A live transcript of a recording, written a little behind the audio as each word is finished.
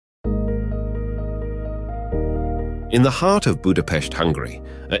In the heart of Budapest, Hungary,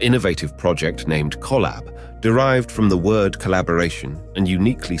 an innovative project named Kollab, derived from the word collaboration and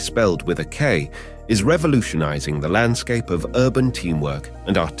uniquely spelled with a K, is revolutionizing the landscape of urban teamwork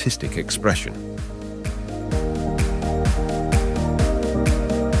and artistic expression.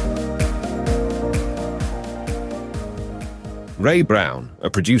 Ray Brown, a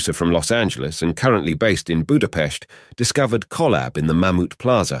producer from Los Angeles and currently based in Budapest, discovered Kollab in the Mamut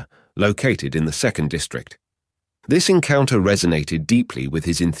Plaza, located in the 2nd District. This encounter resonated deeply with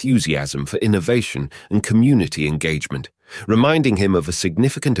his enthusiasm for innovation and community engagement, reminding him of a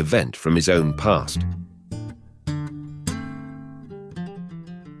significant event from his own past.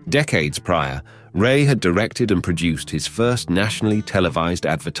 Decades prior, Ray had directed and produced his first nationally televised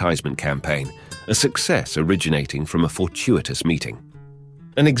advertisement campaign, a success originating from a fortuitous meeting.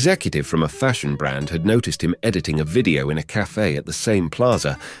 An executive from a fashion brand had noticed him editing a video in a cafe at the same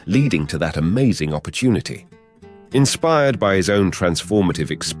plaza, leading to that amazing opportunity. Inspired by his own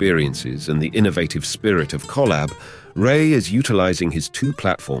transformative experiences and the innovative spirit of Kollab, Ray is utilizing his 2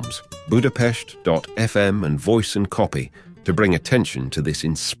 platforms, Budapest.fm and Voice and Copy, to bring attention to this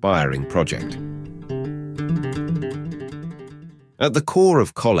inspiring project. At the core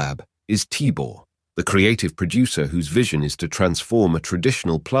of Kollab is Tibor, the creative producer whose vision is to transform a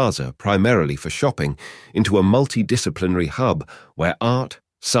traditional plaza primarily for shopping into a multidisciplinary hub where art,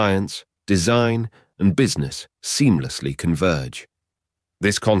 science, design, and business seamlessly converge.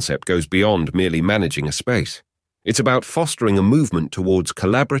 This concept goes beyond merely managing a space. It's about fostering a movement towards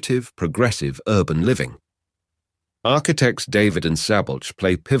collaborative, progressive urban living. Architects David and Szabolcs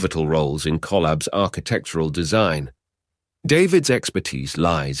play pivotal roles in Kollab's architectural design. David's expertise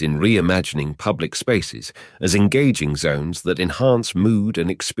lies in reimagining public spaces as engaging zones that enhance mood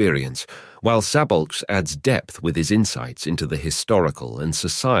and experience, while Szabolcs adds depth with his insights into the historical and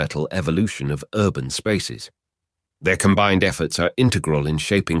societal evolution of urban spaces. Their combined efforts are integral in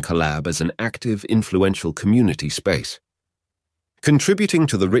shaping Kollab as an active, influential community space. Contributing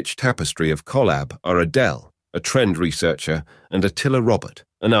to the rich tapestry of Kollab are Adele, a trend researcher, and Attila Robert,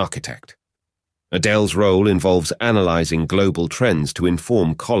 an architect. Adele's role involves analyzing global trends to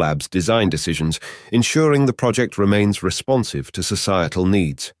inform Kollab's design decisions, ensuring the project remains responsive to societal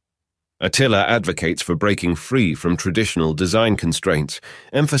needs. Attila advocates for breaking free from traditional design constraints,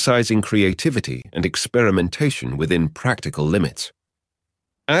 emphasizing creativity and experimentation within practical limits.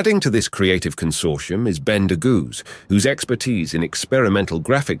 Adding to this creative consortium is Ben de Goes, whose expertise in experimental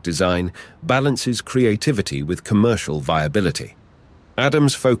graphic design balances creativity with commercial viability.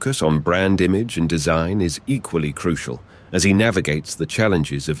 Adam's focus on brand image and design is equally crucial as he navigates the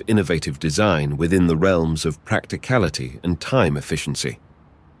challenges of innovative design within the realms of practicality and time efficiency.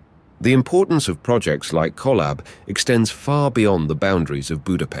 The importance of projects like Kollab extends far beyond the boundaries of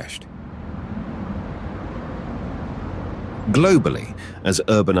Budapest. Globally, as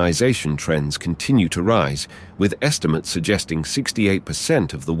urbanization trends continue to rise, with estimates suggesting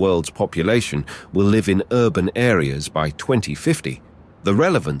 68% of the world's population will live in urban areas by 2050, the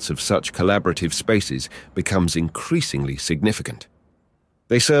relevance of such collaborative spaces becomes increasingly significant.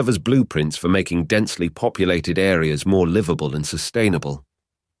 They serve as blueprints for making densely populated areas more livable and sustainable.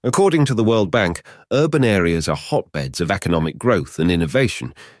 According to the World Bank, urban areas are hotbeds of economic growth and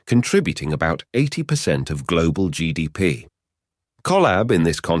innovation, contributing about 80% of global GDP. Kollab, in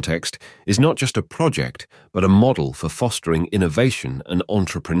this context, is not just a project, but a model for fostering innovation and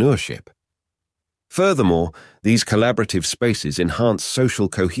entrepreneurship. Furthermore, these collaborative spaces enhance social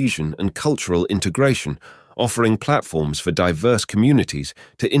cohesion and cultural integration, offering platforms for diverse communities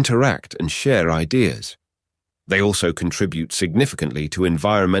to interact and share ideas. They also contribute significantly to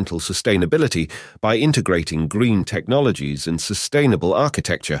environmental sustainability by integrating green technologies and sustainable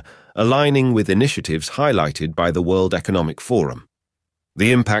architecture, aligning with initiatives highlighted by the World Economic Forum.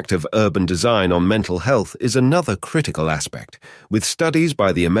 The impact of urban design on mental health is another critical aspect, with studies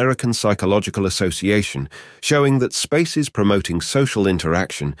by the American Psychological Association showing that spaces promoting social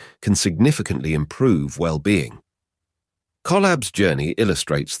interaction can significantly improve well-being. Kollab's journey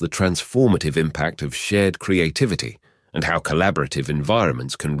illustrates the transformative impact of shared creativity and how collaborative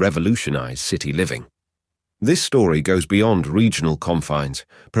environments can revolutionize city living. This story goes beyond regional confines,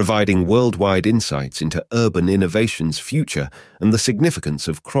 providing worldwide insights into urban innovation's future and the significance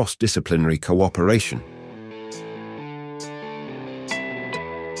of cross-disciplinary cooperation.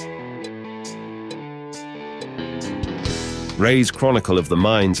 Ray's chronicle of the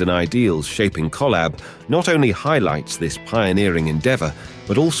minds and ideals shaping Kollab not only highlights this pioneering endeavor,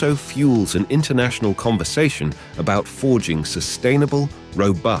 but also fuels an international conversation about forging sustainable,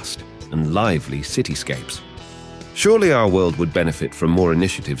 robust, and lively cityscapes. Surely our world would benefit from more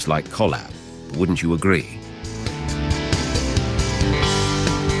initiatives like Kollab, wouldn't you agree?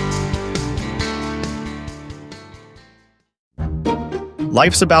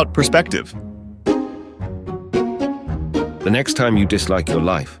 Life's about perspective. The next time you dislike your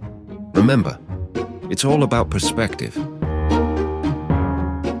life, remember, it's all about perspective.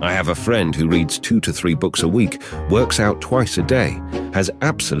 I have a friend who reads 2 to 3 books a week, works out twice a day, has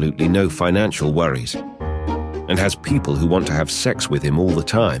absolutely no financial worries, and has people who want to have sex with him all the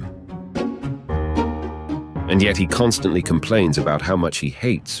time. And yet he constantly complains about how much he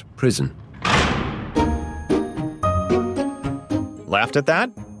hates prison. Laughed at that?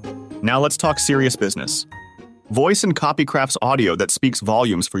 Now let's talk serious business. Voice and Copy crafts audio that speaks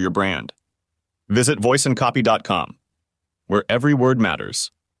volumes for your brand. Visit voiceandcopy.com, where every word matters.